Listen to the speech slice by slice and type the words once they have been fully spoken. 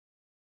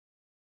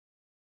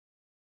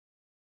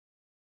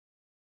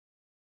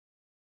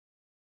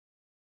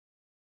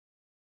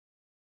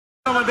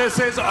This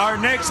is our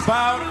next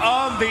bout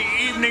of the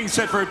evening,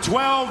 set for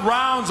 12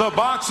 rounds of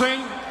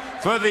boxing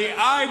for the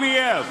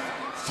IBF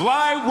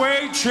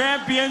Flyweight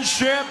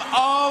Championship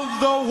of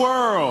the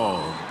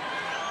World.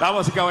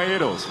 Damas y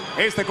caballeros,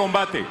 este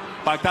combate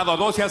pactado a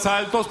 12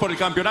 asaltos por el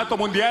Campeonato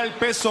Mundial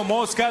Peso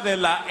Mosca de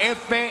la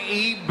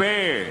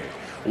FIB.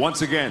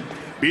 Once again,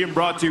 being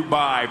brought to you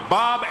by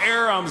Bob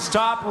Arum's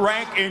Top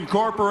Rank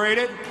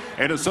Incorporated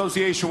in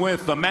association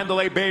with the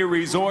Mandalay Bay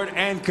Resort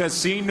and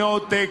Casino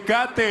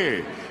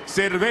Tecate.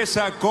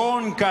 Cerveza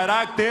con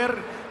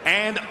carácter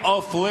and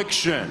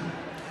affliction.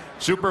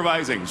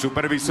 Supervising,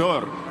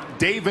 supervisor,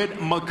 David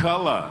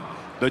McCullough.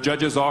 The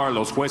judges are,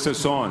 los jueces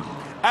son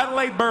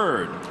Adelaide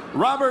Bird,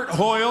 Robert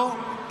Hoyle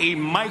y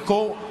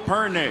Michael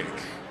Pernick.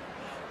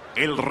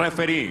 El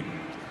referee,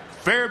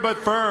 fair but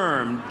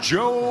firm,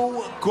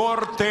 Joe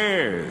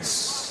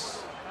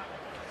Cortez.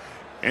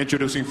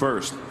 Introducing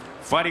first,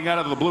 fighting out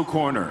of the blue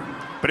corner,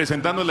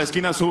 presentando en la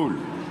esquina azul,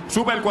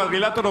 sube el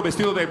cuadrilátero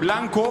vestido de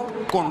blanco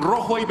con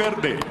rojo y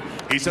verde.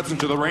 He steps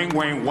into the ring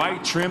wearing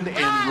white trimmed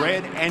in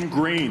red and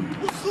green.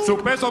 Su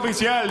peso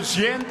oficial,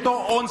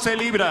 111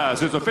 libras.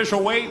 His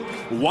official weight,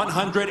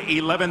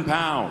 111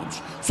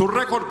 pounds. Su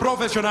récord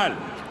profesional,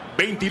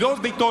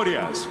 22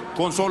 victorias,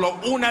 con solo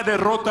una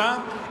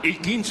derrota y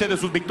 15 de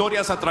sus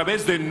victorias a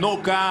través de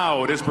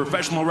knockout. His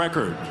professional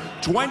record,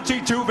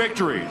 22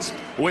 victories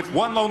with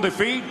 1 lone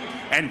defeat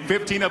and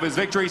 15 of his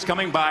victories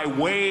coming by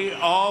way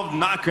of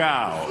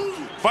knockout.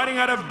 Fighting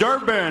out of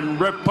Durban,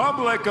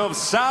 Republic of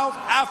South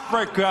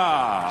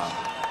Africa,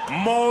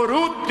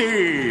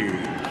 Moruti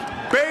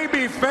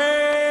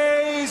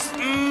Babyface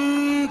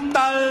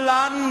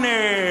Mthalane.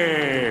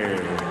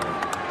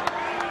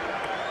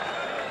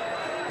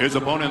 His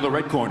opponent in the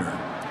red corner,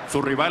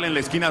 su rival en la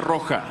esquina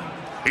roja.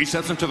 He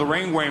steps into the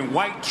ring wearing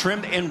white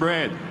trimmed in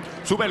red.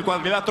 Sube el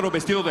cuadrilátero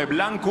vestido de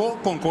blanco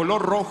con color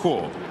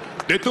rojo.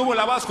 Detuvo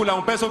la báscula,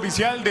 un peso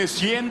oficial de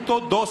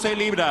 112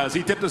 libras.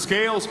 He tipped the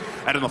scales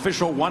at an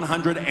official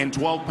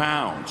 112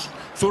 pounds.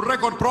 Su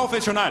récord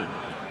profesional,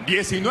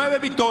 19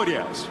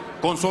 victorias,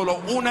 con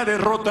solo una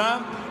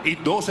derrota y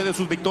 12 de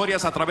sus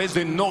victorias a través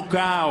de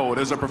knockout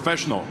as a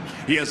professional.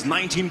 He has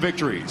 19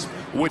 victories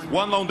with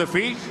 1 lone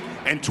defeat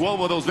and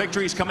 12 of those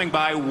victories coming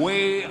by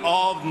way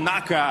of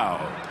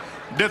knockout.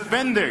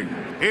 Defending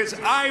his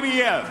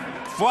IBF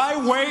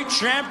Flyweight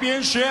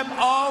Championship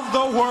of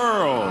the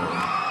World.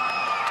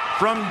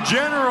 From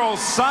General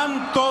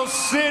Santos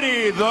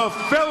City, the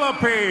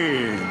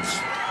Philippines,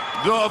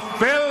 the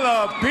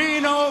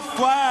Filipino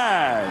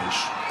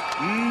Flash,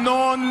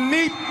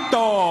 Nonito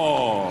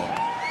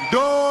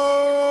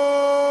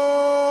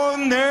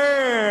Donaire.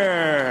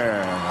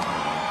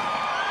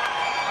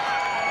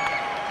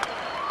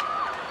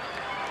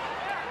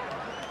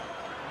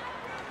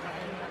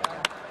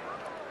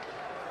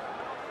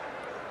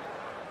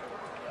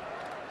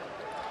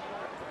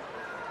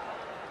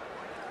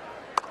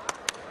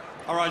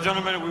 All right,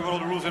 gentlemen, we know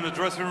the rules in the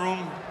dressing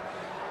room.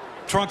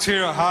 Trunks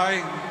here are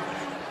high.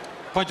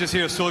 Punches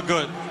here are still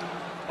good.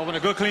 Open a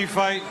good, clean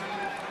fight.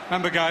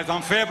 Remember, guys,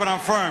 I'm fair, but I'm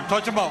firm.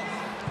 Touch them up.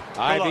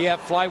 IBF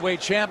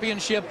Flyweight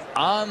Championship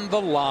on the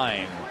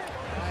line.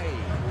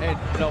 And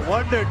no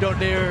wonder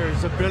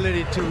Donaire's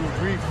ability to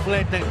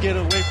reflect and get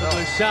away from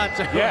those shots.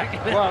 Yeah,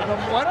 well, no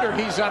wonder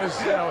he's on his,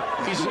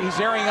 he's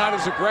airing out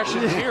his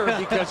aggression here,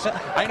 because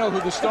I know who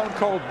the Stone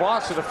Cold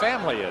boss of the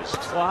family is.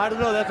 Well, I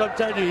don't know. That's what I'm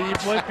telling you.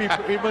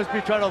 He must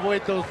be trying to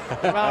avoid those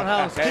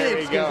roundhouse kicks.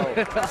 There you go.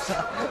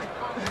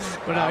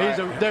 But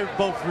no, they're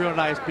both real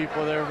nice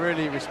people. They're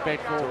really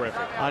respectful.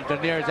 Terrific.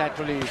 Donaire's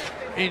actually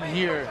in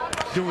here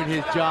doing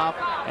his job,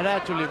 and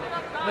actually,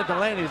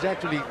 Mthalane is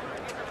actually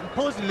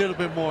imposing a little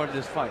bit more in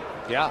this fight.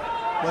 Yeah.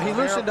 Well, he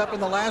loosened up in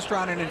the last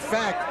round, and in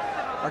fact,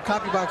 our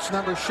CopyBox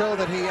numbers show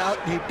that he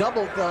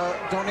doubled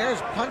Donaire's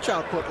punch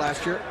output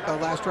last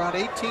round,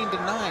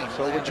 18-9.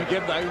 So would you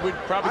give? I would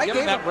probably give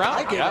him that round.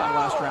 I gave him the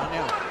last round.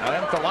 Yeah. And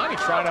then Mthalane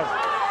trying to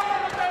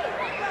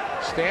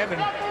stand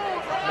and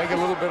make a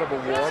little bit of a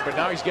war, but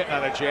now he's getting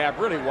on a jab,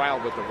 really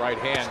wild with the right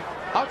hand.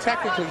 How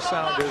technically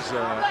sound is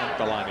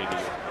Mthalane to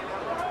you?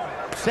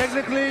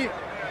 Technically,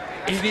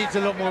 he needs a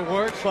little more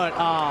work, but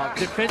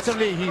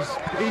defensively, he's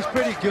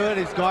pretty good.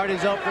 His guard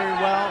is up very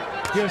well.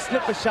 He'll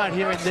slip a shot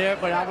here and there,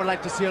 but I would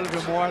like to see a little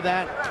bit more of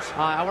that.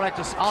 I would like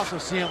to also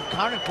see him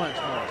counterpunch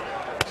more.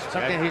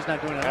 Something he's not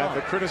doing at all. And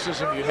the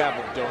criticism you have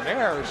of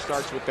Donaire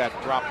starts with that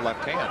drop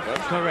left hand,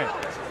 doesn't it? Correct.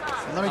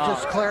 And let me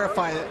just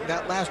clarify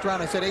that last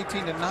round I said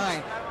 18-9,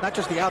 not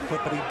just the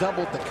output, but he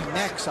doubled the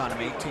connects on him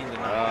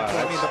 18-9.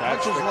 I mean, the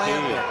punches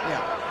landed.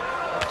 Yeah.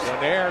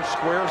 Donaire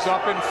squares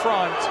up in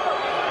front.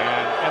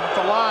 And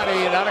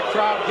Mthalane, and a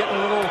crowd getting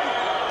a little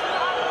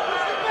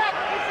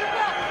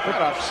bit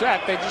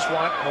upset. They just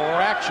want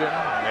more action.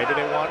 Maybe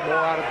they want more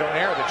out of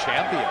Donaire, the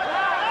champion.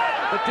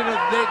 But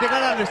they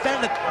got to understand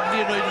that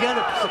you got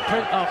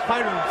a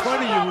fighter in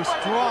front of you who's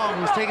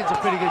strong, who's taking some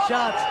pretty good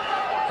shots,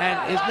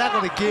 and is not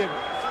going to give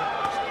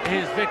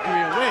his victory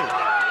away.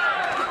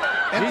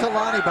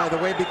 Mthalane, by the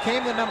way,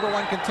 became the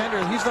 #1 contender.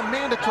 He's the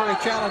mandatory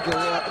challenger.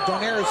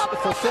 Donaire is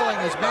fulfilling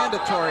his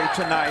mandatory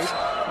tonight.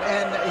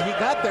 And he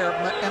got there,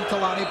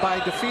 Mthalane, by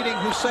defeating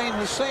Hussein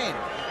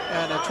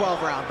in a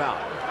 12-round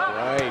bout.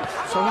 Right.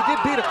 So he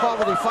did beat a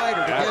quality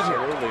fighter to get here.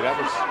 Absolutely.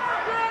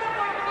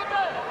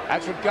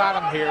 That's what got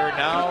him here.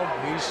 Now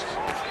he's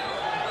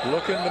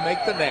looking to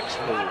make the next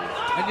move.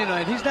 And you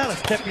know, he's not a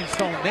stepping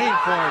stone name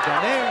for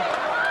Donaire.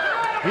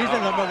 He's the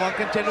 #1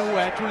 contender who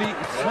actually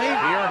claimed,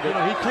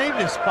 he claimed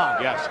this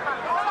spot. Yes.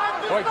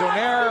 Boy,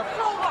 Donaire,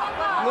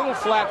 a little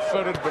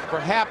flat-footed, but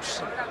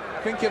perhaps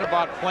thinking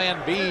about plan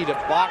B to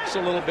box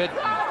a little bit,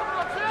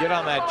 and get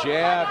on that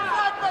jab,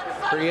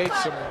 create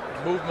some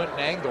movement and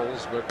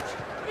angles, but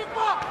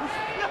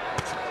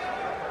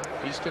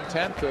he's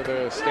content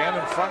to stand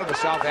in front of the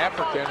South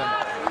African,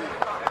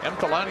 and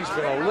Mthalane's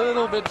been a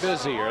little bit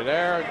busier.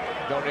 There,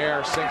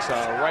 Donaire sinks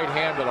a right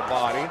hand to the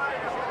body,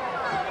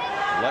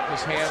 letting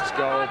his hands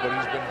go, but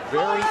he's been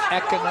very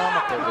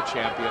economical, the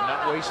champion,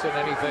 not wasting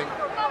anything.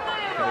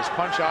 And his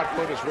punch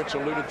output, as Rich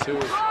alluded to,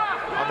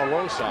 on the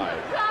low side.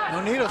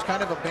 Nonito's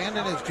kind of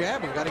abandoned his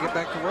jab. We've got to get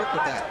back to work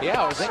with that.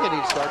 Yeah, I was thinking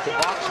he'd start to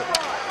box him.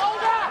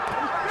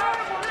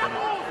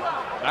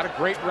 Not a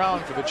great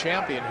round for the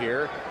champion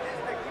here.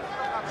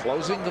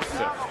 Closing the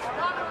 5th.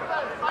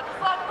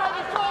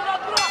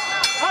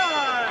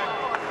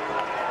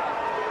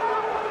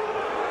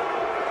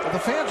 Well, the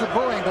fans are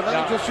booing, but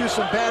let me just use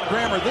some bad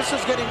grammar. This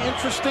is getting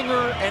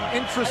interestinger and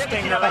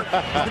interestinger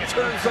in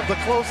terms of the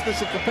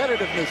closeness and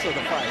competitiveness of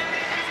the fight.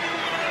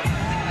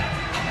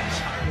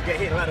 You get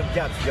hit a lot of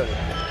jabs, Johnny.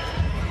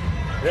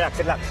 Relax,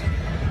 relax,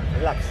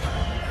 relax.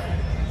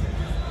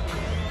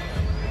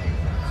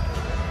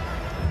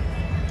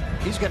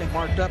 He's getting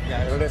marked up,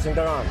 guys. You're losing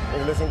the arm.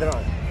 You're losing the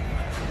arm.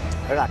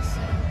 Relax.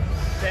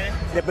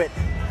 Slip it.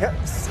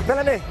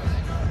 Mthalane.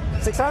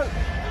 6 round.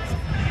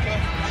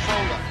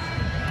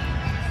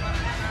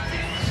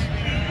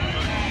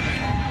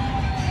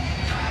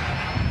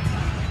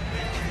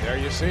 There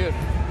you see it.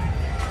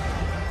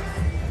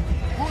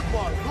 Good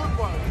one, good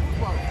one,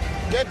 good one.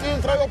 Get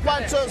in, throw your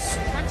punches.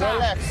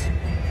 Relax.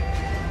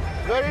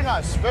 Very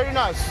nice, very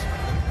nice.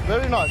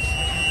 Very nice.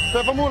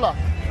 Pepamula.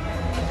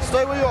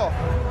 Stay where you are.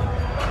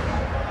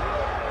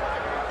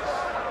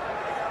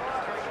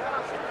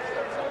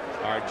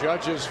 Our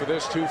judges for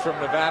this, 2 from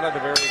Nevada, the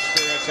very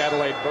experienced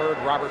Adelaide Bird,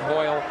 Robert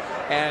Hoyle,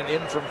 and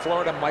in from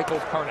Florida, Michael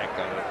Pernick,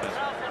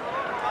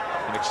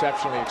 an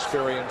exceptionally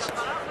experienced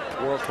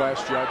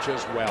world-class judge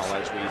as well,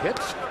 as we hit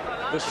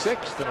the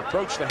 6th and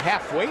approach the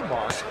halfway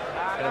mark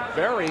in a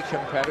very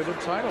competitive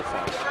title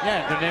fight.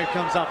 Yeah, Donaire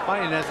comes out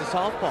fighting as a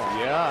southpaw.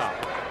 Yeah.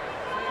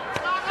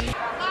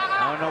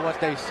 I don't know what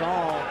they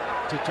saw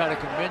to try to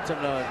convince him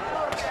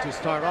to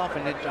start off,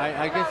 and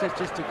I guess it's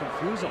just to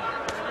confuse him.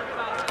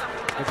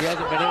 Because he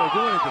hasn't been able to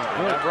do anything.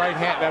 That right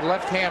hand, that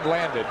left hand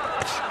landed.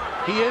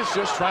 He is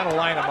just trying to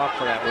line him up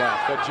for that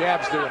left. The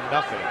jab's doing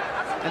nothing.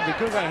 And the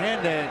good right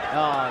hand that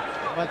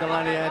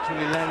Mthalane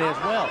actually landed as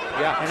well.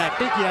 Yeah. And I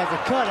think he has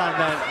a cut on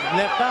that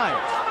left eye.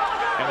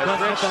 And as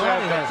Rich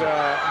said, that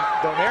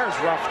Donaire's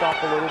roughed up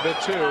a little bit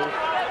too.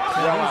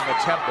 Well on the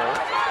temple.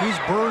 He's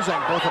bruising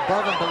both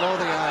above and below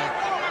the eye.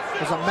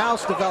 There's a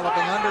mouse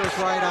developing under his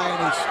right eye,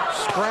 and he's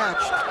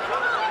scratched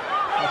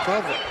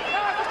above it.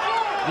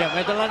 Yeah,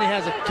 Mthalane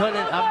has a cut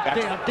in.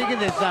 I'm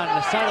thinking it's on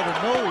the side of the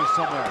nose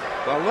somewhere.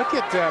 Well, look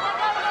at,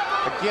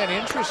 again,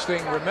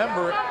 interesting.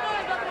 Remember,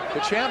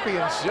 the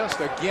champion's just,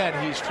 again,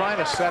 he's trying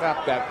to set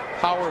up that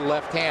power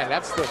left hand.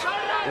 That's the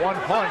one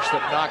punch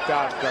that knocked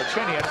out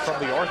Garchinian from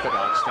the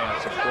orthodox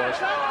stance, of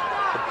course.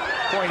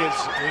 The point is,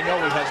 we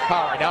know he has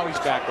power. Now he's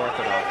back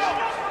orthodox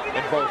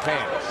in both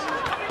hands.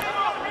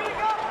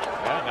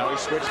 Yeah, now he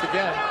switched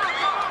again.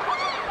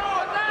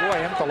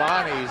 Boy,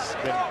 Mthalane's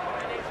been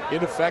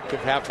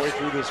ineffective halfway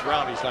through this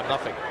round. He's done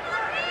nothing.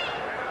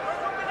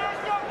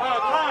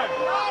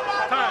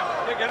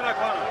 Time. Get in that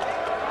corner.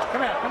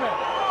 Come here.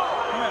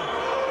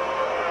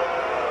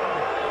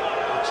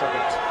 Looks like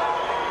it's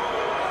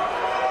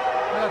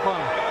In that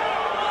corner.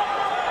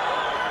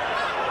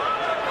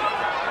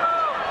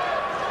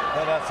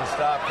 That has to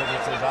stop because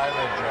it's his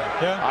eyelid, Joe.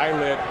 Yeah.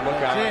 eyelid.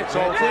 Look out. It's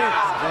over.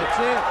 That's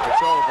it.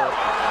 It's over.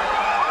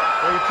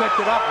 Well, you picked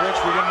it up, Rich.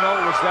 We didn't know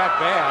it was that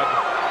bad.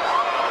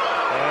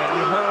 And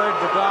you heard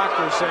the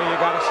doctor say you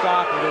got to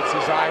stop it. It's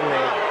his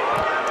eyelid.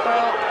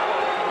 Well,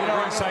 you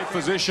know, Ringside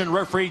physician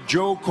referee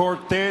Joe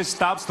Cortez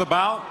stops the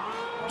bout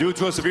due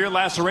to a severe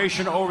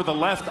laceration over the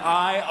left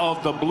eye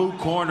of the blue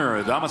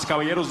corner. Damas,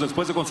 caballeros,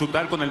 después de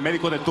consultar con el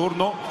médico de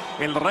turno,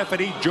 el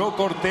referee Joe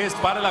Cortez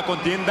para la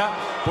contienda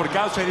por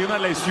causa de una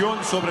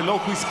lesión sobre el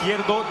ojo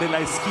izquierdo de la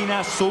esquina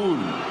azul.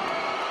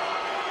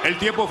 El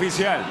tiempo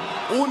oficial,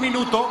 1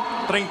 minuto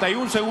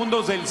 31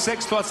 segundos del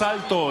sexto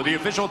asalto. The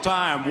official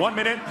time, 1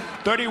 minute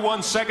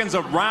 31 seconds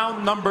of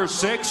round number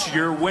 6.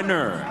 Your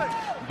winner,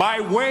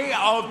 by way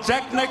of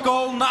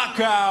technical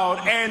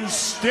knockout, and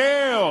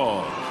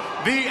still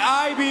the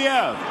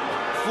IBF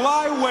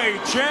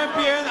flyweight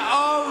champion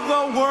of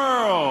the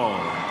world,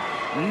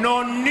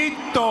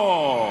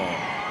 Nonito,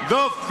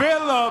 the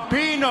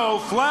Filipino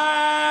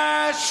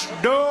Flash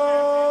Donaire.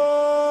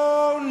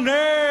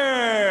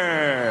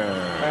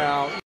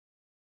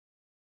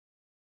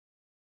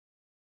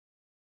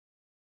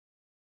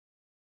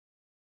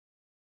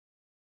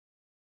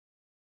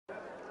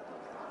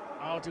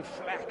 to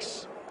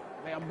flex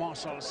their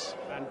muscles.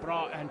 And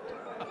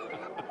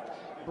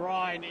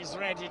Brian is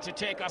ready to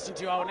take us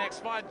into our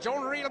next fight.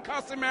 Riel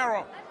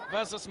Casimero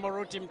versus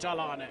Moruti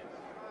Mthalane.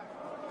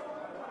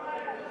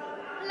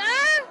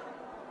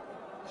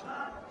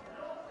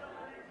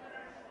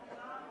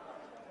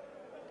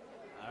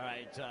 All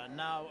right,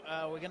 now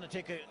we're going to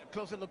take a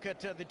closer look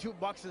at the two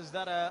boxers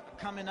that are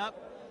coming up.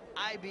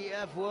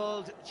 IBF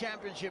World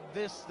Championship,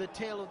 this the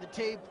tail of the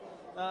tape.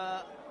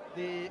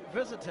 The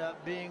visitor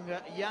being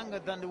younger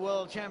than the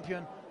world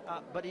champion,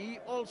 but he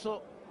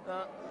also,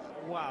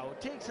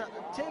 takes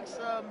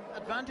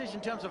advantage in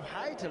terms of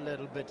height a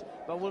little bit.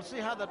 But we'll see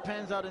how that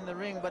pans out in the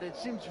ring, but it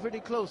seems pretty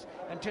close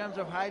in terms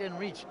of height and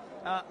reach.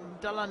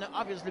 Mthalane,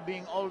 obviously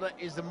being older,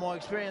 is the more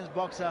experienced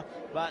boxer,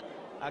 but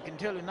I can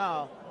tell you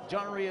now,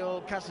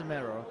 Riel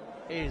Casimero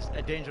is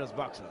a dangerous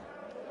boxer.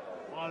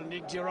 Well,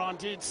 Nick Durant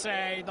did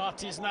say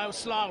that he's no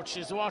slouch.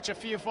 He's watched a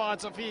few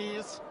fights of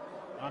his.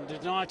 And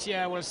tonight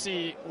here we'll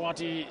see what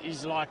he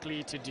is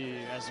likely to do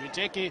as we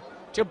take it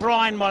to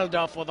Brian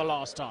Mulder for the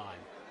last time.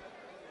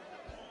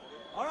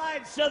 All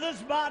right, so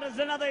this bout is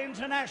another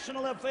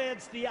international affair.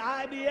 It's the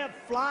IBF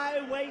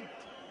flyweight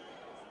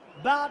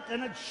bout,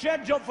 and it's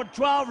scheduled for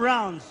 12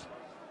 rounds.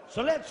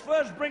 So let's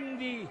first bring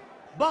the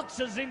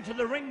boxers into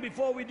the ring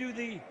before we do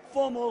the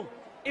formal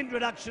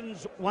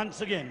introductions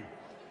once again.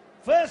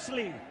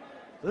 Firstly,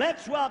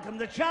 let's welcome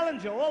the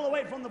challenger all the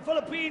way from the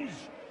Philippines,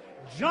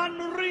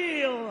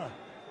 Riel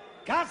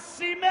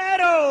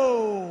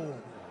Casimero.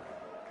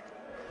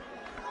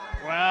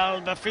 Well,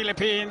 the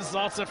Philippines,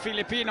 that's a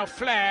Filipino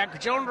flag,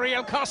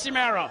 Riel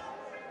Casimero.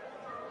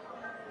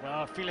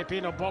 Well,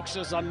 Filipino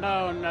boxers are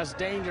known as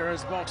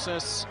dangerous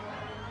boxers,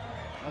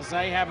 as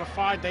they have a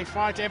fight. They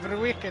fight every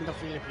week in the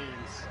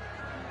Philippines.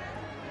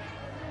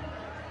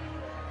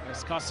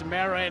 As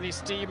Casimero and his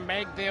team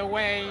make their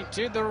way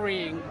to the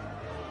ring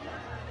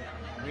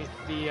with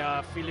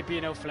the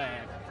Filipino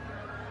flag.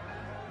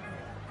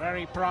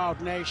 Very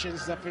proud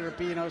nations, the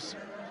Filipinos.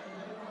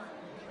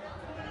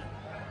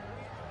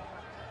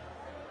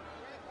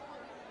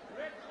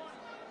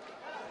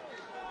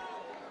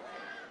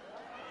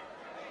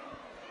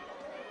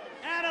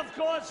 And of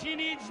course, he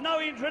needs no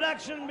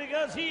introduction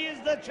because he is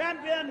the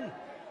champion,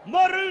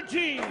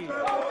 Moruti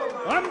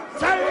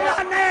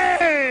Mthalane.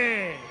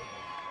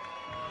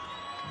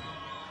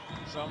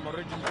 So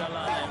Moruti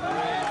Mthalane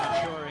really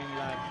maturing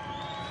like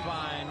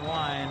fine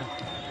wine.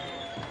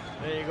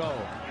 There you go.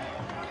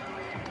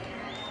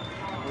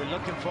 We're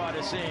looking forward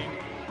to seeing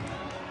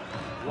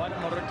what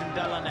Moruti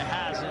Mthalane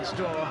has in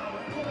store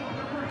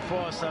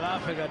for South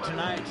Africa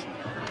tonight.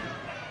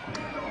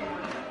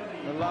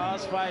 The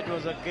last fight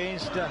was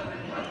against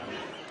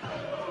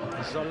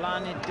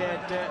Zolani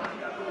Tete.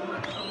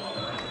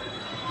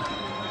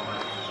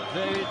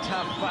 Very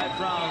tough 5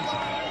 rounds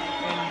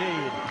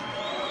indeed.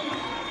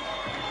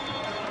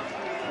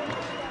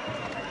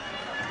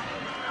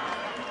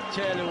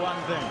 Tell you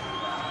one thing,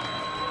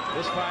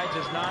 this fight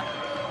is not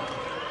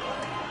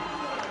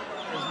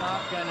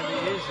going to be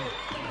easy.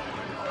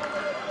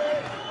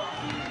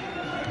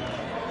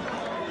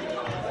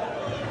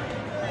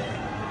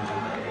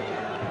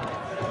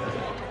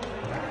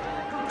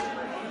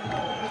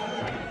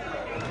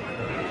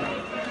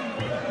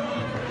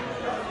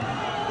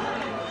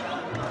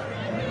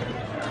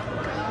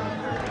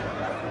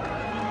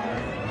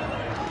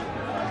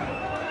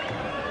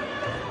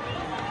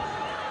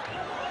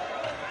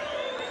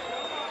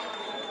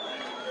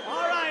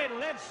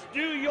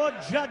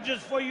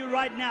 Judges for you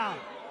right now.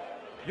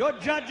 Your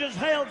judges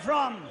hail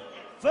from,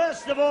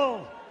 first of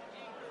all,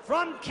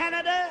 from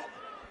Canada,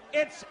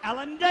 it's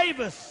Alan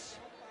Davis.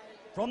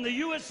 From the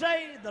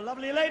USA, the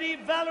lovely lady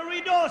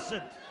Valerie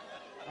Dawson.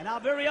 And our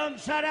very own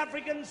South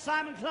African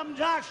Simon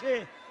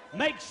Klamjashi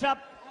makes up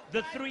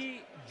the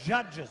 3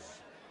 judges.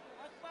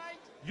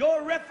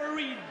 Your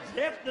referee,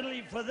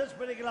 definitely for this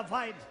particular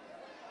fight,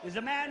 is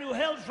a man who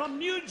hails from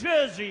New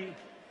Jersey.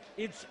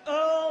 It's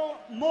Earl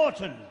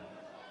Morton.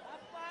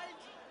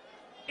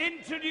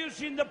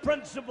 Introducing the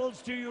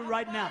principals to you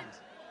right now.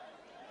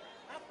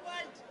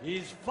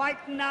 He's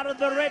fighting out of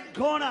the red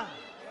corner.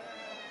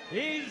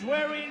 He's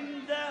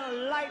wearing the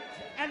light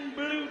and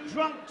blue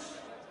trunks.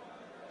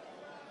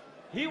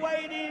 He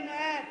weighed in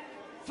at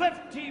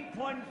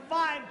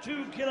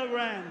 50.52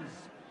 kilograms.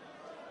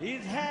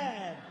 He's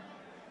had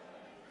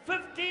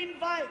 15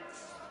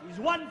 fights. He's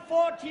won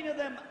 14 of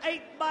them,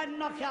 8 by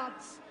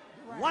knockouts,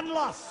 1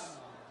 loss.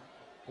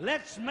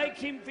 Let's make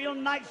him feel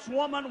nice,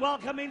 warm, and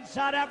welcome in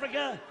South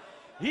Africa.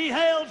 He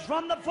hails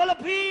from the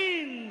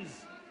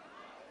Philippines,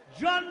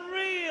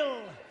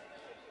 Riel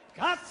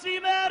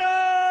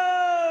Casimero.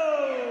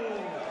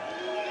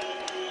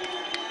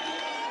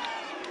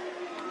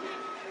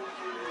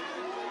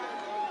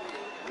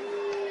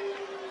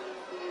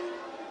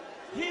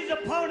 His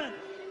opponent,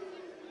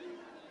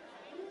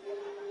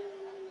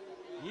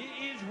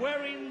 he is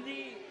wearing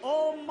the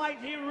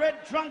almighty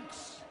red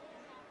trunks.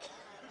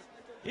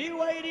 He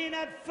weighed in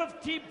at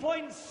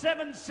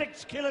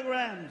 50.76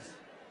 kilograms.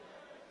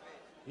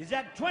 He's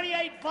had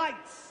 28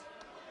 fights,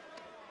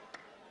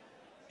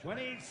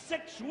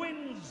 26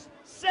 wins,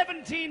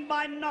 17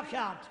 by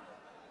knockout.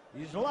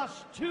 He's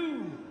lost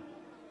 2.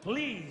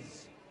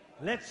 Please,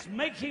 let's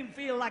make him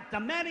feel like the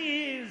man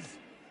he is.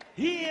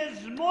 He is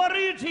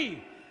Moruti,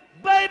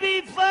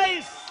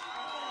 babyface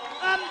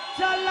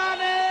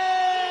Mthalane!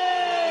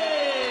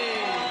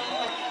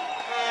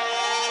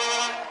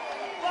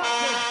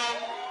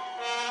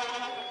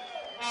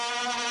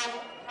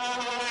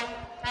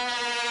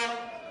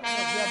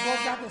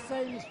 Got the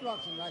same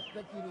instructions. I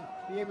expect you to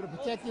be able to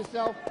protect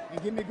yourself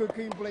and give me a good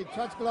clean blade.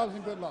 Touch gloves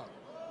and good luck.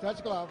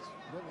 Touch gloves,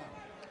 good luck.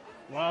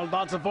 Well,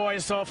 that's the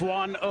voice of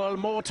one Earl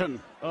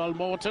Morton. Earl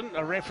Morton,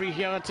 a referee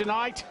here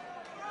tonight.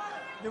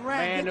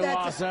 Man who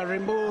was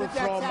removed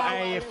from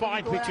a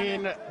fight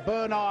between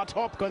Bernard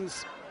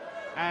Hopkins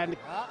and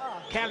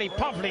Kelly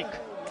Pavlik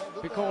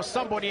because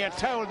somebody had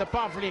told the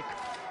Pavlik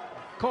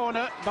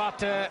corner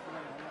that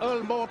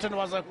Earl Morton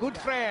was a good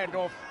friend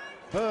of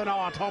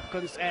Bernard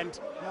Hopkins, and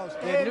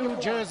the New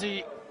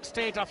Jersey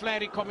State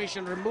Athletic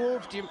Commission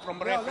removed him from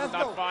refereeing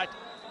that fight.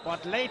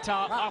 But later,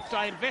 after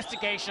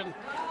investigation,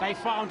 they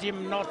found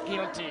him not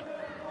guilty.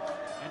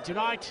 And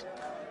tonight,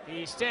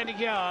 he's standing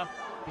here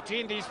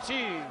between these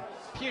two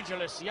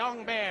pugilists,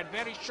 young men,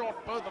 very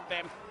short, both of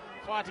them,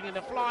 fighting in the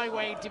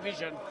flyweight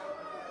division.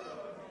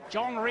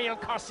 John Riel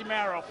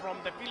Casimero from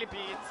the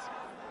Philippines,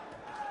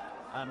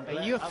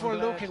 a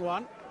youthful-looking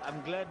one. I'm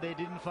glad they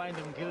didn't find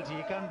him guilty.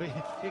 He can't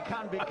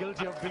be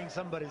guilty of being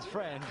somebody's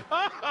friend.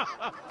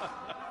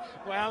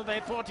 Well,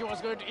 they thought he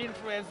was going to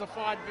influence the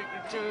fight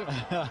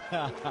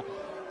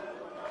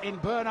in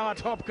Bernard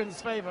Hopkins'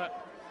 favor.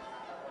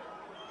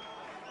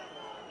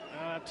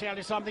 Tell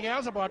you something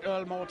else about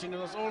Earl Morton. He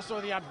was also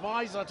the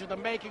advisor to the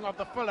making of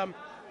the film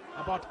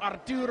about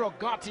Arturo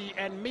Gatti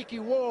and Mickey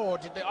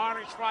Ward, the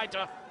Irish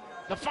fighter,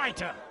 The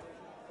Fighter.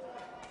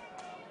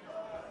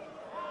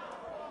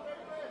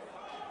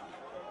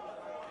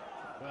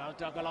 Well,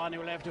 Takalani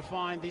will have to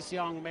find this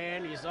young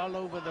man. He's all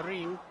over the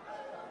ring.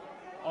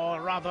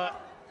 Or rather,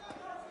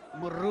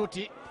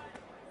 Moruti.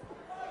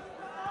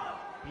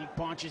 Big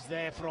punches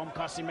there from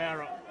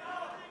Casimero.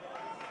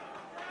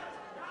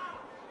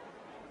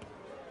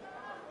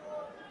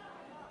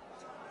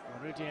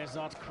 Moruti has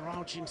that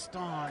crouching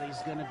style.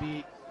 He's going to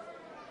be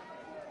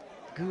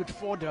good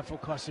fodder for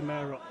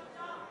Casimero.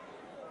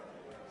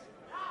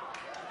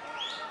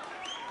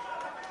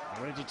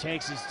 Moruti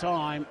takes his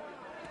time,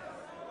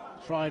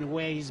 try and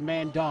weigh his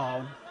man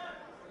down.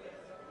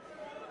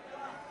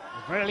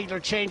 Very little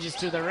changes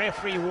to the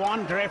referee.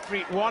 One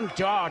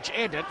judge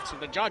added to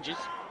the judges.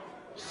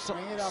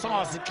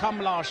 Saz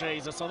Kamlashe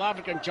is a South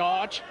African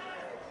judge.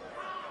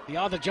 The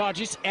other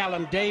judges,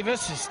 Alan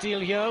Davis, is still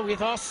here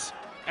with us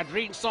at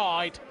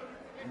ringside.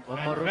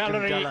 Moruti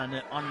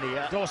Mthalane on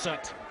the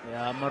Dorset.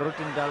 Yeah,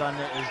 Moruti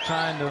Mthalane is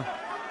trying to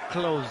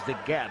close the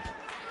gap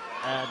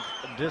at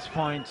this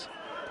point.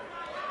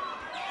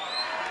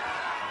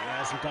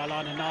 Yes,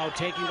 Mthalane now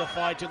taking the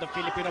fight to the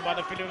Filipino, but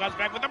the Filipino comes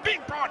back with a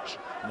big punch.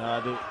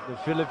 No, the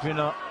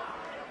Filipino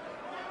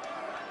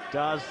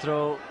does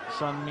throw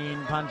some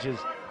mean punches.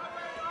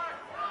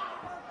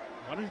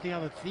 One of the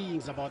other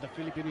things about the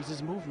Filipino is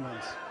his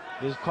movements.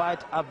 He's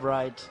quite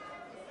upright.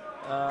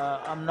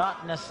 I'm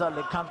not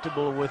necessarily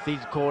comfortable with his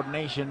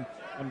coordination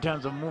in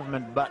terms of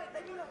movement, but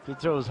he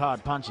throws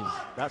hard punches,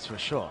 that's for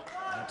sure.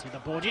 To the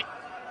body.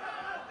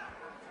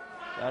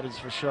 That is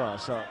for sure.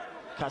 So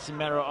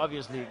Casimero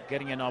obviously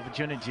getting an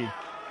opportunity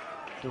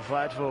to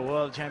fight for a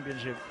world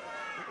championship.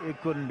 It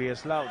couldn't be a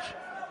slouch.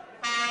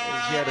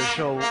 He's here to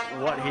show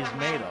what he's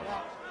made of.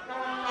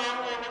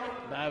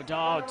 No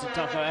doubt,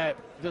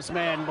 this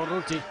man,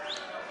 Moruti,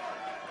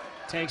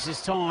 takes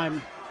his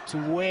time to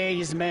weigh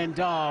his man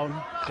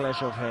down.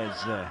 Clash of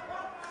heads there.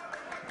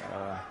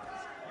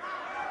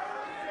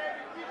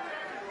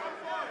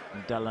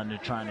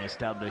 Mthalane trying to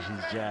establish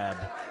his jab.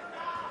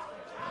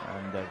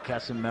 And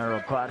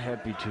Casimero quite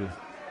happy to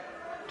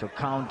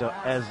counter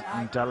as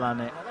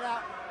Mthalane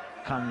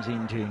comes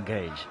in to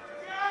engage.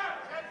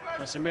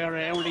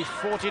 Casimero only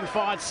 14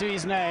 fights to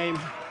his name.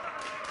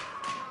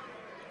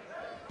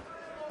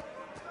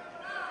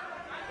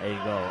 There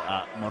you go,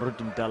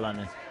 Moruti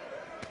Mthalane.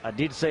 I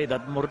did say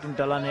that Moruti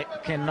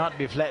Mthalane cannot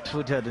be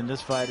flat-footed in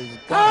this fight. He's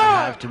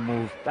gonna have to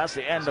move. That's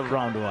the end of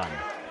round one.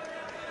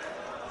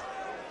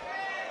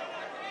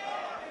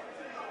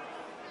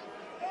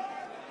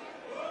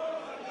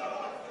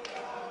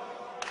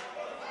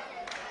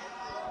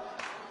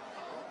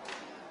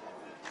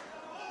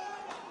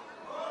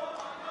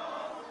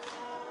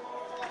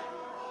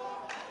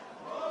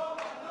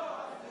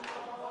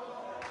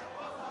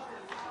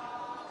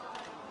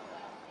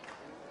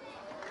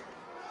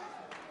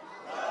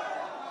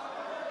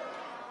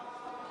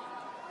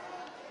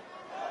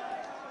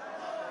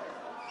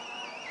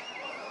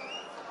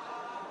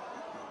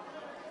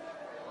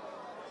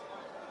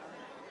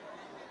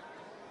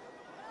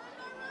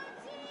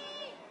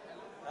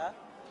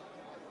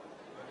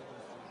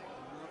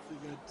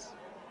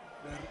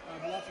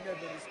 I'm laughing at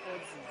the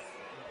responses.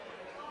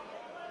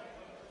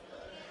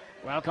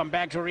 Welcome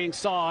back to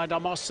ringside. I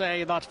must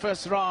say that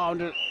first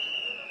round,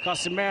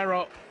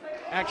 Casimero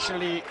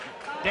actually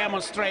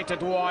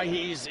demonstrated why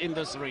he is in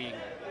this ring.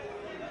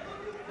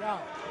 Yeah,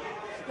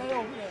 stay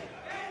over there.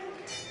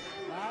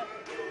 Right.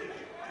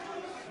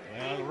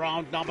 Well,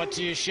 round number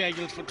 2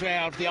 scheduled for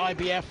 12, the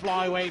IBF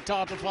flyweight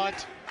title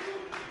fight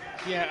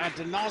here at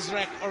the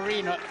Nasrec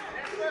Arena.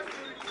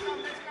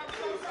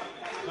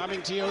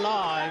 Coming to you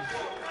live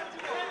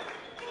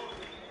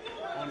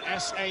on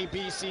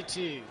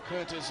SABC2,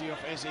 courtesy of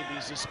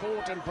SABC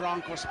Sport and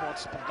Bronco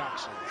Sports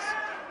Productions.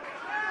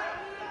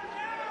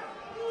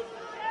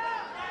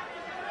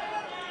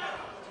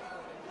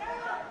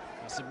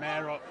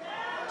 Casimero,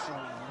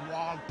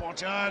 wild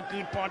punch,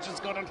 good punch, has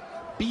got a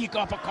big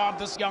uppercut,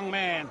 this young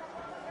man.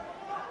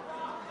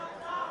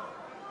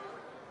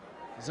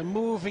 He's a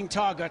moving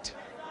target.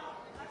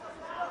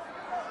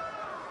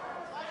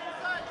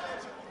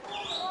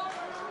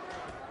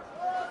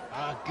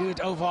 A good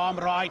overarm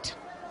right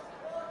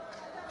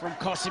from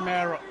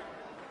Casimero.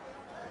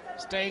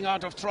 Staying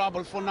out of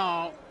trouble for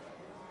now.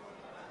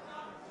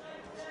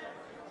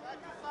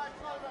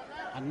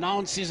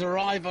 Announced his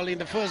arrival in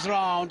the first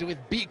round with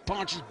big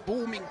punches,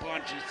 booming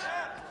punches.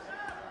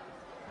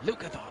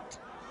 Look at that.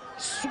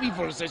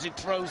 Swivels as he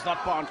throws that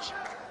punch.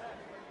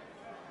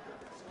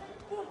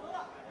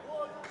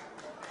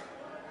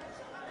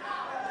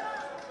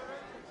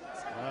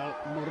 Well,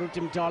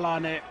 Moruti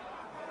Mthalane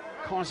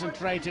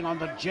concentrating on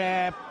the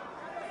jab.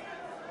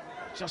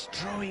 Just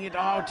throwing it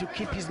out to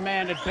keep his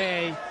man at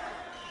bay.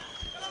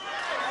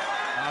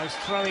 Now he's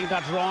throwing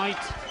that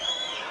right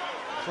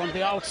from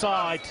the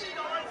outside,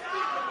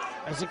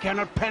 as he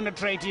cannot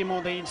penetrate him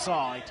on the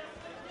inside.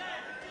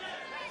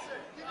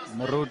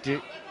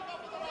 Moruti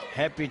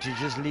happy to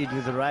just lead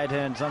with the right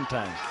hand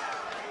sometimes.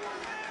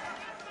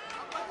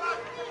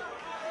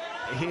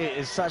 He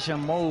is such a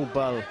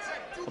mobile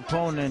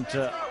opponent,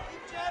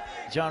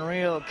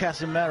 Riel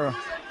Casimero.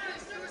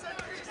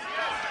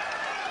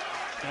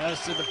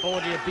 Goes to the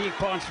body, a big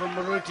punch from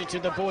Moruti to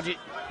the body.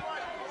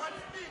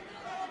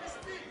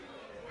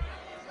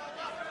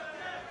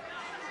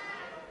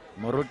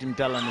 Moruti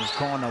Mthalane's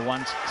corner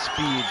wants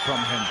speed from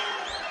him.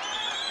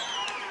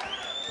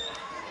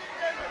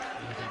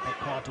 The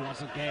caught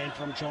once again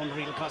from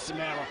Riel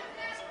Casimero.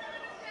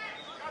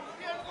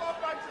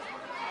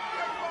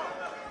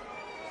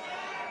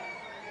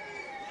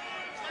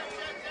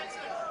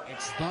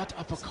 It's that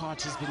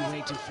uppercut he's been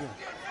waiting for.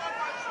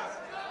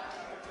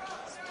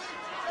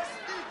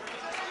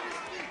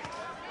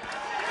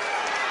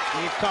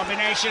 Good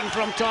combination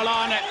from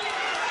Mthalane.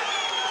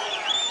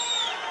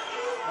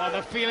 Well,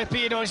 the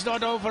Filipino is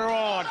not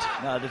overawed.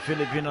 Now the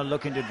Filipino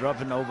looking to drop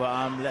an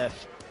overarm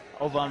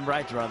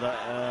right rather.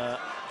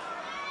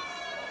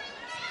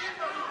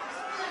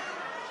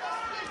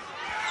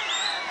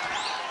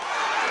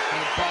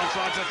 Good punch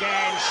once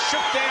again,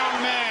 shook the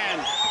young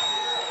man.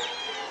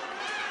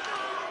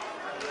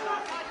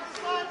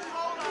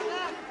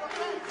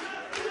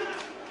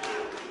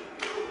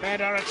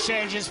 Better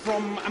exchanges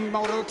from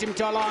Moruti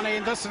Mthalane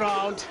in this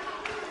round.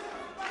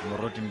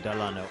 Moruti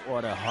Mthalane,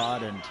 what a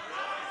hardened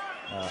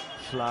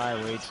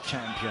flyweight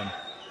champion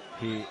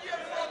he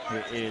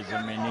is.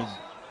 I mean, he's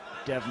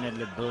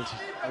definitely built,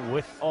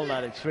 with all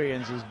that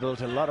experience, he's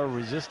built a lot of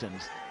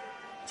resistance.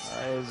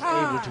 He's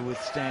able to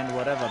withstand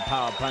whatever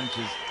power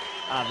punches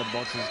other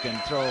boxers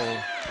can throw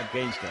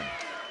against him.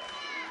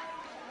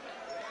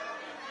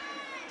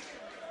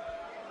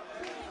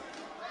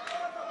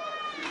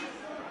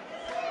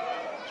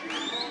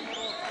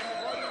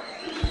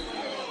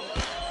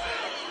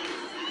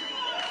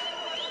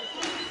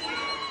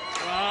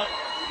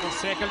 Let's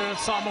take a little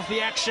some of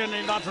the action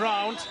in that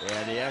round.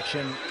 Yeah, the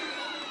action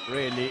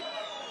really,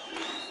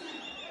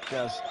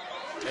 just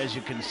as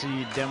you can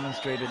see,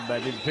 demonstrated by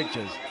these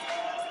pictures.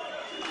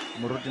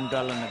 Moruti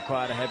Mthalane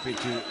quite happy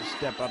to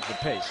step up the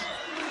pace.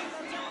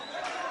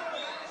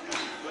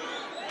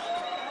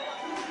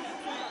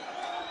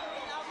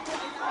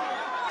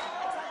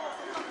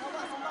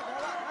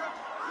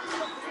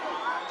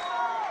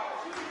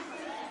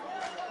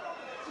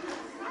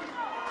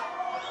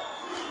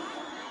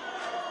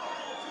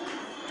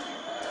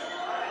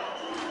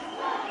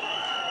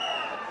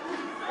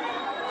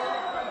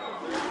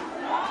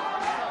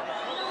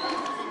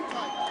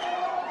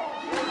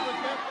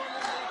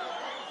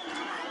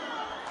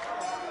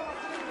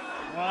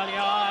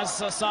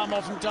 Some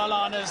of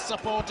Mthalane's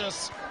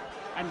supporters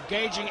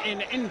engaging in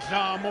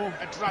Indramu,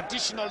 a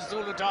traditional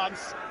Zulu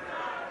dance,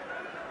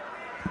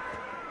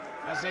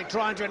 as they're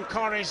trying to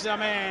encourage the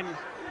men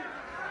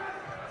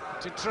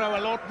to throw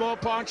a lot more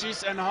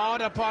punches and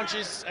harder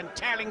punches and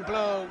telling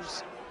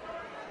blows.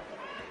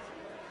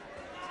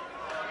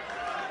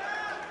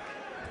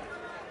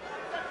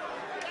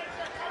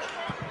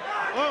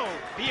 Oh,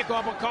 big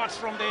uppercuts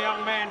from the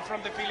young man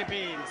from the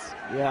Philippines.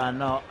 Yeah,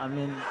 no, I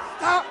mean...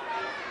 Well,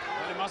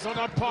 he must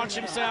not punch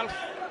himself.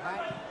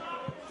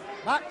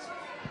 Max.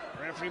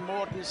 Referee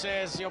Morton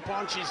says, your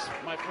punches,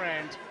 my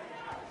friend.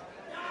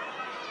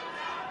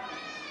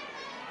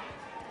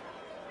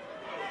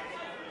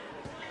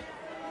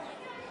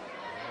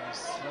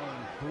 He's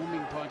throwing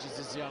booming punches,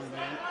 this young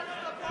man.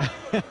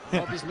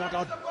 Hope he's not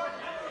out.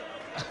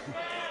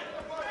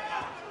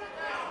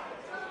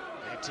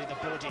 to the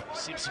body.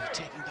 Seems to have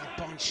taken that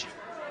punch.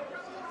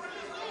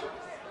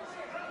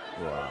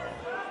 Wow.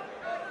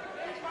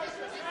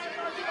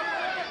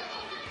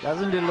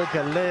 Doesn't it look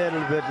a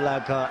little bit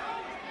like a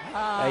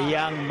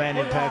young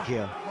Manny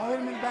Pacquiao? Don't hit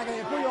him in the back of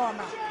the head. Pull your arm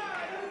out.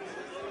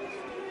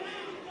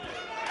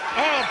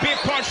 Oh, big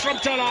punch from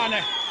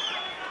Mthalane.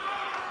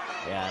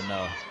 Yeah, I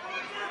know.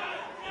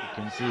 You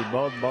can see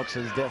both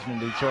boxers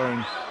definitely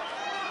throwing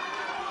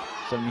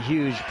some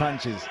huge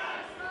punches.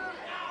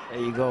 There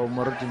you go,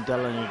 Moruti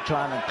Mthalane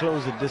trying to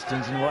close the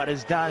distance, and what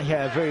is done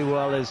here very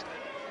well is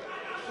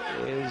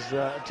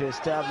to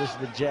establish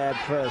the jab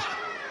first,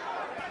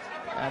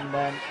 and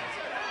then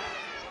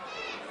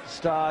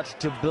start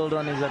to build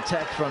on his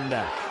attack from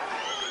there.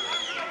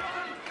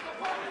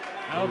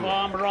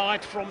 Overarm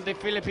right from the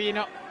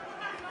Filipino.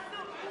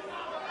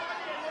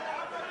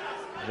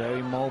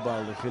 Very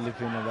mobile, the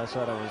Filipino, that's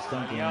what I was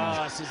thinking.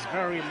 Yes, he's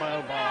very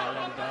mobile.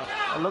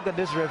 And, look at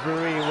this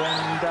referee,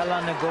 when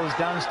Mthalane goes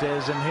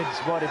downstairs and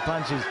hits body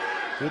punches,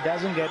 he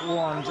doesn't get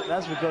warned.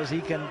 That's because he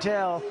can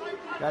tell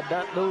that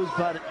those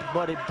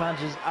body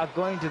punches are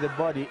going to the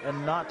body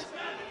and not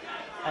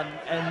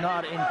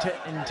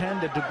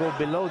intended to go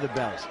below the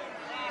belt.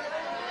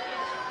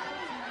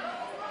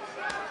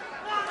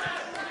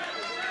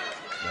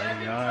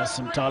 Yes,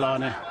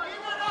 Mthalane.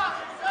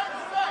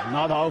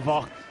 Not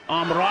over.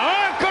 Arm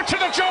right, good to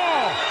the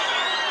jaw.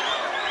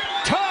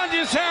 Turned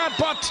his head,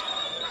 but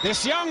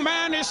this young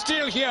man is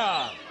still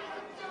here.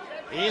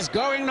 He's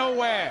going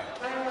nowhere.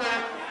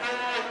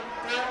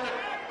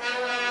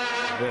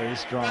 Very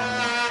strong.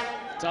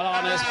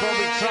 Mthalane has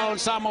probably thrown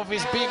some of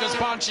his biggest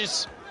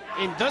punches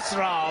in this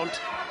round.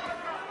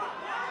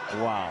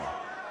 Wow.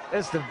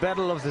 It's the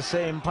battle of the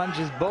same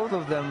punches, both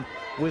of them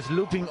with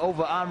looping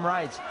overarm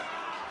rights.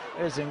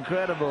 It's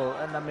incredible.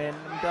 And I mean,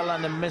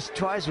 Mthalane missed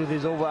twice with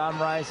his overarm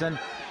rights, and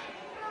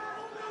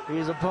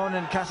his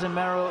opponent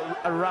Casimero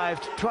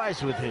arrived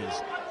twice with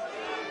his.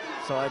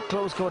 So at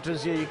close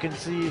quarters here, you can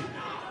see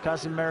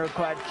Casimero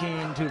quite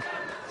keen to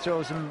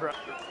throw some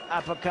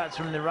uppercuts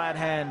from the right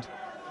hand,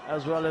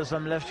 as well as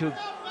some left hook.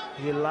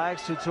 He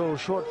likes to throw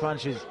short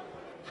punches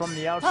from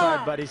the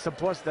outside, but he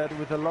supports that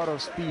with a lot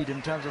of speed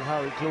in terms of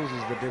how he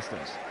closes the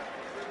distance.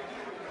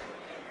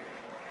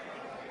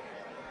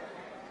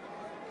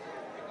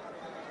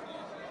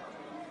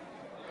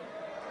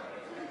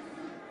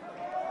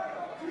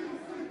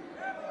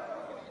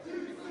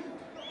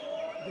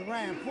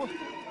 Duran,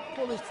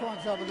 pull his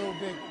trunks up a little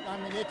bit. I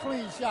mean, they're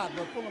clean shot,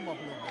 but pull them up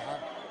a little bit. Huh?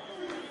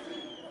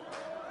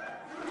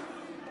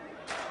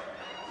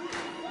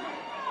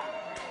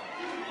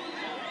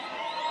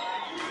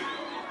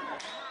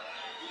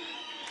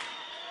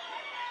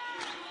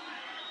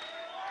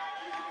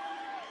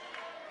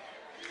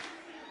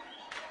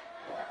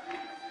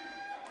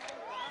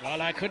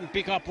 Well, I couldn't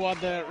pick up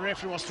what the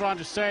referee was trying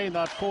to say in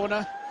that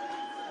corner,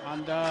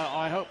 and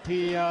I hope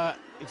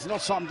it's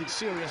not something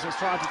serious he's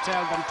trying to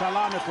tell the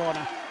Mthalane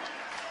corner.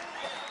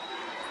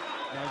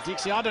 Well,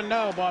 Dixie, I don't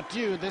know about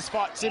you, this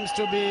fight seems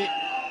to be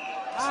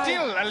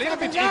still a little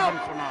bit even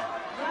for now.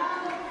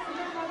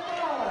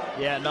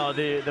 Yeah, no,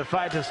 the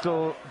fight is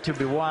still to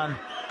be won.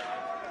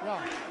 No.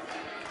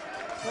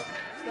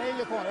 Stay in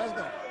your corner, let's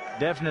go.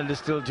 Definitely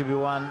still to be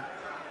won.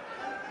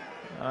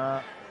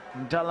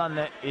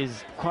 Mthalane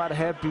is quite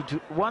happy to.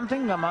 One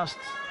thing I must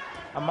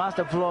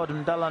applaud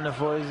Mthalane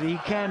for is he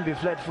can be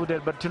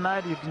flat-footed, but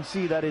tonight you can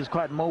see that he's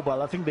quite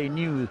mobile. I think they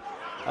knew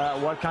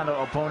what kind of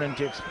opponent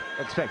to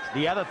expect.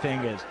 The other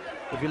thing is,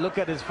 if you look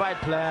at his fight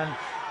plan,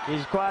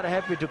 he's quite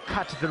happy to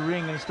cut the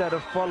ring instead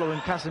of following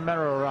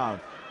Casimero around.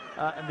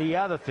 And the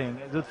other thing,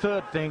 the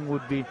third thing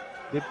would be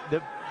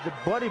the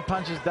body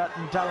punches that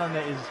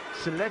Mthalane is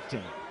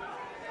selecting,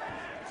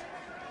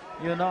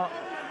 you know,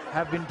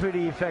 have been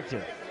pretty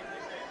effective.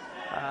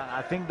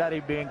 I think that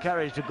he'd be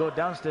encouraged to go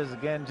downstairs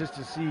again just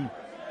to see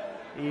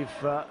if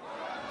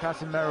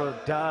Casimero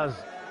does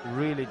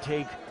really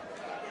take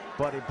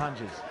body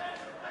punches.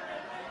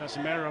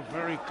 Casimero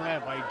very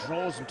clever. He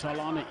draws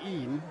Mthalane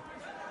in,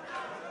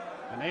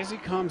 and as he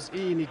comes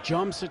in, he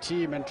jumps at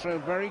him and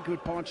throws very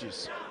good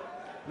punches.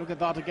 Look at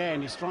that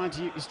again. He's trying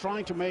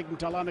to make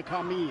Mthalane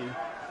come in.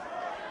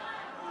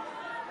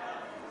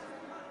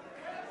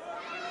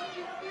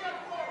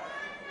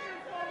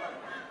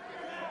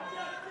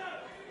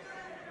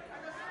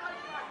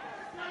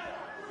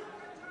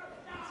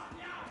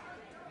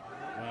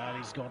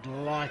 He's got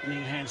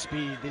lightning hand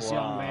speed, this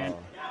young man.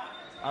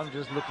 I'm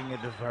just looking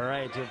at the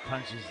variety of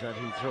punches that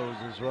he throws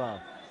as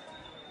well.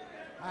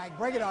 All right,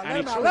 break it out. And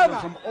he throws them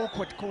from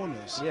awkward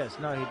corners. Yes,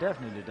 no, he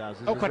definitely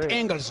does. It's awkward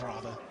angles,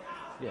 rather.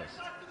 Yes.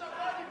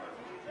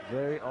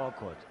 Very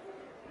awkward.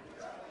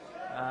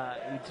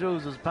 He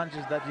throws those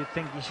punches that you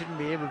think he shouldn't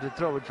be able to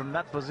throw it from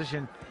that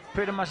position,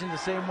 pretty much in the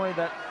same way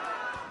that,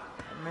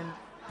 I mean,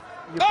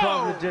 you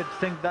probably did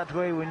think that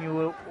way when you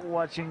were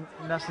watching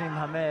Naseem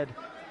Hamed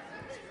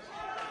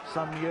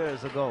some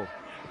years ago.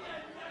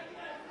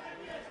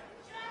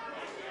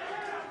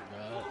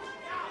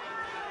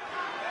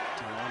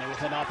 Mthalane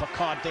with an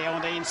uppercut there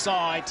on the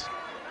inside.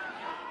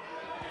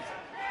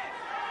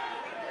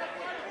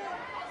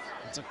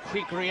 It's a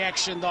quick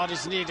reaction that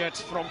is needed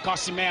from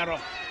Casimero.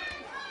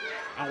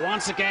 And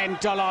once again,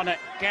 Mthalane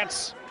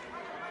gets...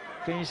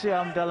 Can you see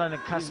how Mthalane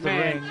cuts the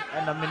ring?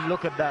 And I mean,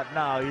 look at that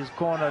now. He's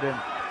cornered him.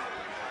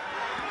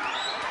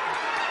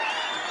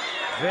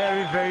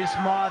 Very, very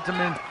smart. I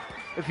mean,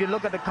 if you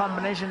look at the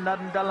combination that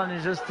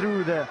Mthalane just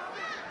threw there,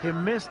 he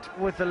missed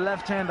with the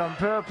left hand on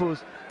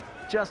purpose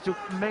just to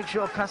make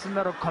sure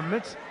Casimero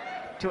commits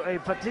to a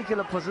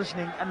particular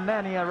positioning, and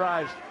then he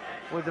arrives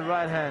with the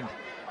right hand.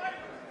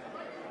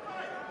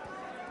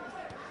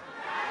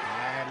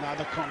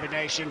 Another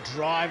combination,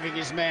 driving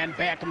his man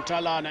back,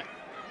 Mthalane.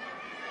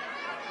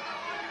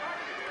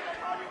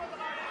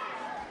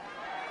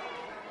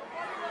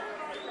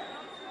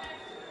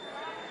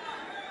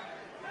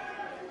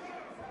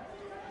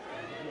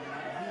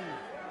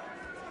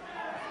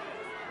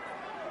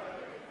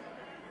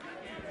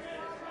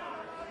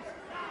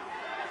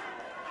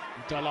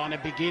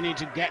 Mthalane beginning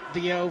to get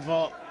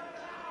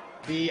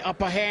the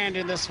upper hand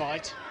in this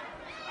fight.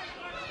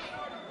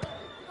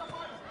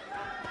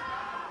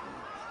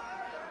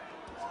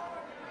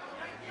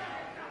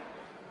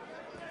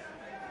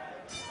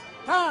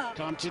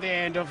 Come to the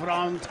end of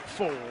round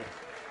 4.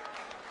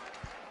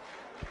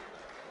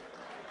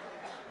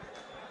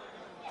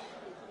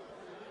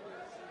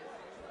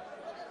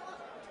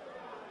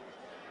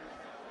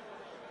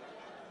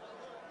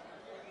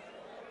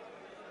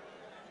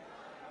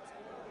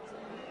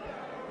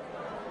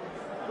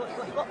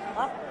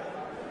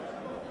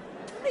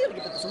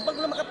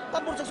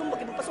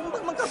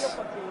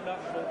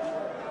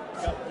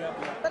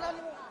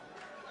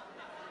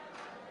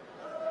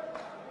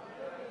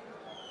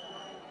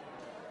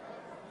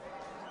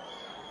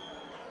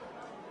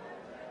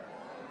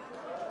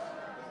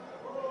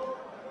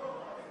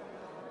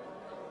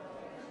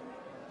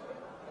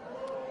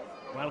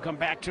 Welcome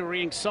back to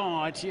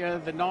ringside here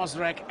at the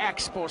Nasrec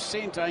Expo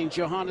Center in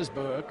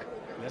Johannesburg.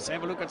 Let's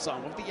have a look at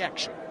some of the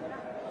action.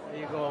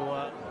 There you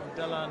go,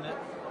 Mthalane.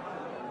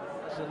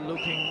 It's a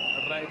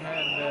looping right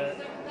hand,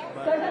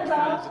 but it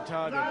finds the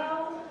target.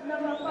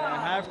 They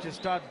have to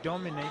start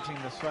dominating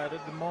this fight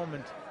at the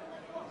moment.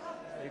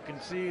 You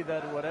can see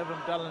that whatever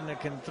Mthalane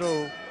can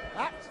throw,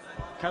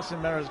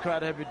 Casimero is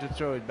quite happy to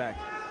throw it back.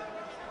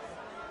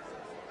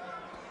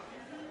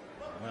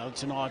 Well,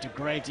 tonight a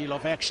great deal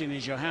of action in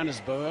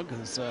Johannesburg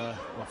as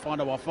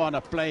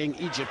Bafana playing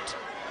Egypt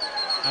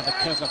at the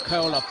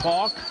Coca-Cola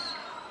Park.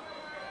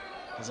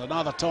 There's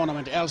another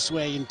tournament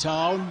elsewhere in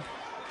town.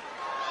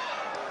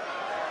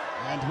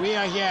 And we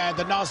are here at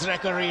the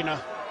Nasrec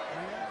Arena.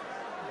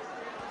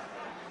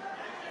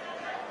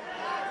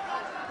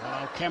 Well,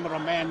 our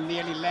cameraman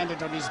nearly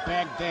landed on his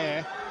back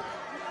there.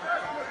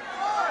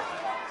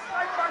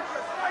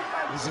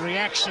 His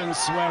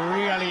reactions were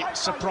really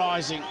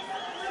surprising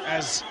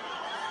as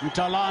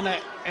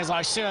Mthalane, as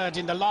I said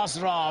in the last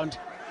round,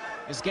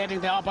 is getting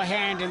the upper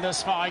hand in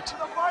this fight.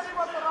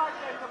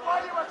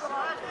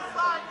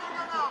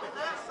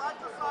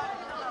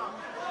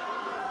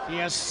 He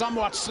has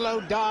somewhat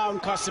slowed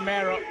down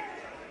Casimero.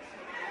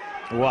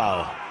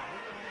 Wow.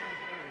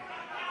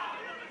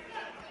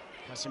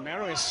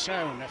 Casimero has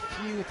shown a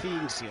few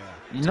things here.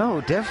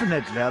 No,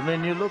 definitely. I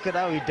mean, you look at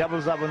how he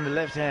doubles up on the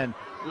left hand,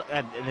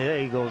 and there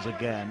he goes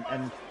again.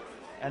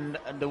 And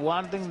the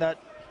one thing that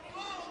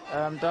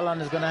Mthalane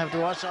is going to have to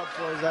watch out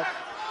for is that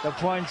the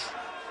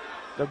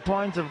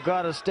points have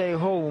got to stay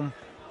home.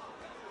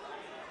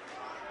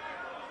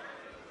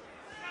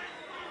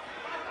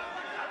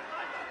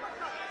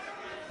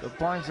 The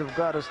points have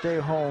got to stay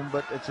home,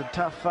 but it's a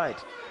tough fight.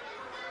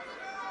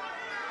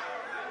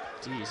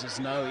 Geez, it's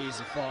no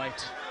easy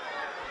fight.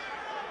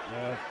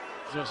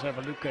 Just have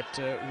a look at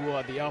who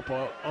are the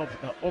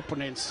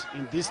opponents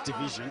in this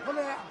division. Pull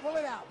it out, pull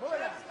it out, pull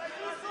it out.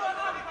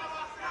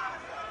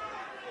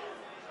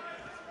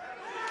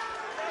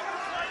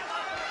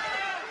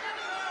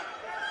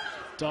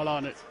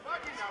 Mthalane,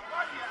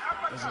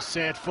 as I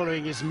said,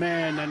 following his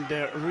man and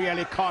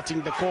really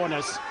cutting the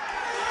corners.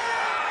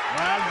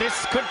 Well,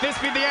 could this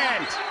be the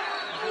end?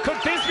 Could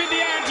this be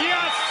the end?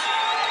 Yes,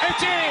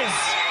 it is.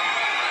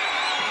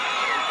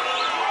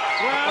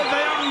 Well, the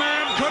young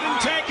man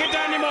couldn't take it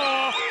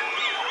anymore.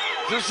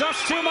 There's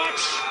just too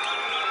much,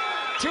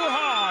 too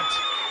hard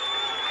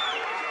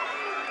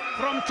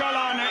from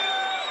Mthalane.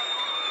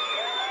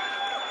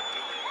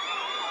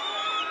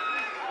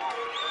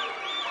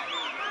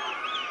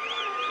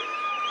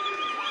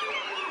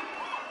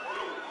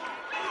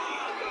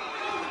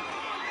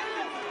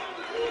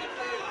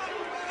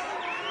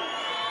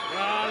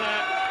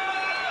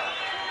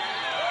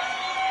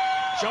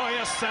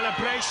 Joyous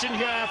celebration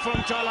here from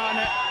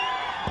Mthalane.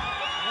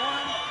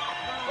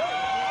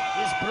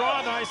 His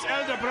brother, his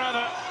elder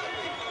brother,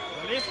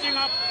 lifting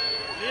up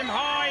him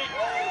high,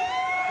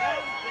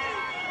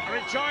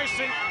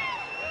 rejoicing.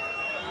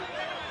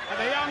 And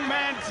the young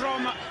man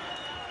from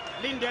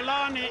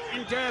Lindelani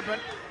in Durban.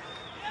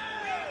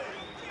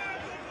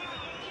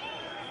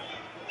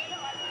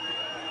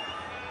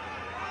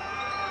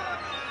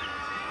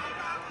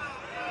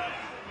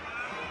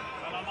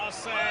 Well, I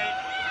must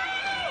say,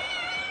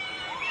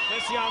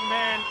 this young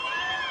man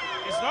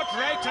is not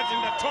rated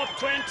in the top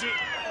 20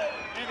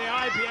 in the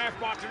IBF,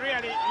 but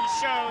really he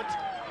showed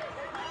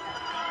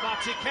that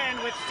he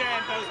can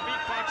withstand those big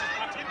punches,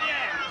 but in the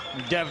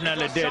end... He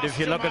definitely did. If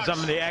you look at some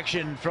of the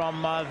action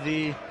from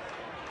the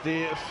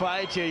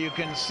fight here, you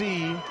can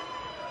see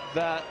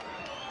that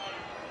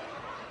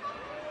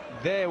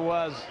there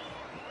was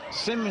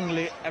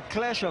seemingly a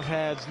clash of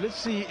heads. Let's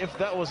see if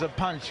that was a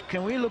punch.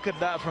 Can we look at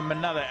that from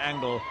another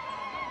angle?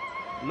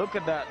 Look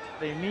at that.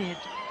 They meet,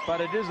 but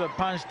it is a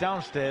punch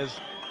downstairs.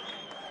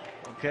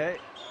 Okay,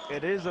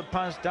 it is a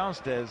punch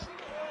downstairs.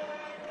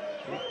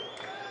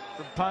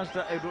 The punch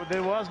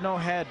there was no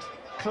head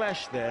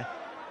clash there.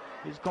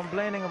 He's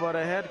complaining about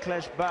a head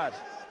clash, but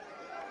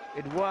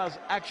it was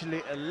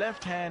actually a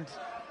left hand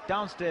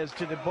downstairs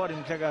to the body.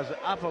 Well,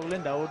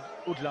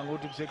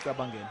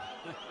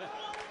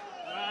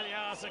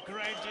 yeah, it's a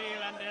great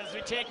deal, and as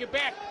we take you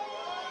back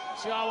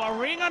to our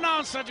ring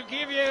announcer to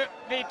give you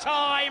the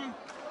time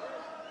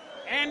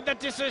and the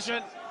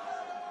decision,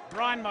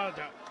 Brian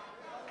Mulder.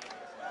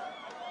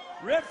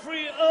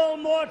 Referee Earl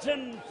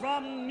Morton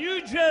from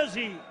New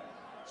Jersey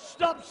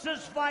stops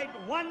this fight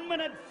 1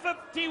 minute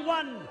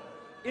 51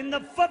 in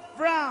the 5th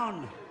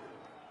round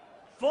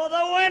for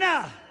the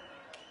winner,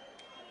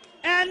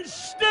 and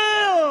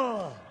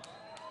still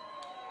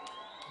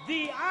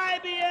the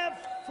IBF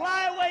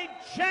flyweight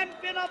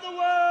champion of the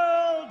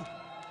world,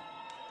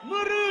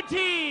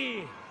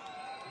 Moruti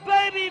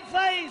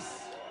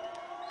Babyface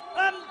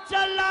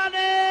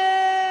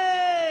Mthalane.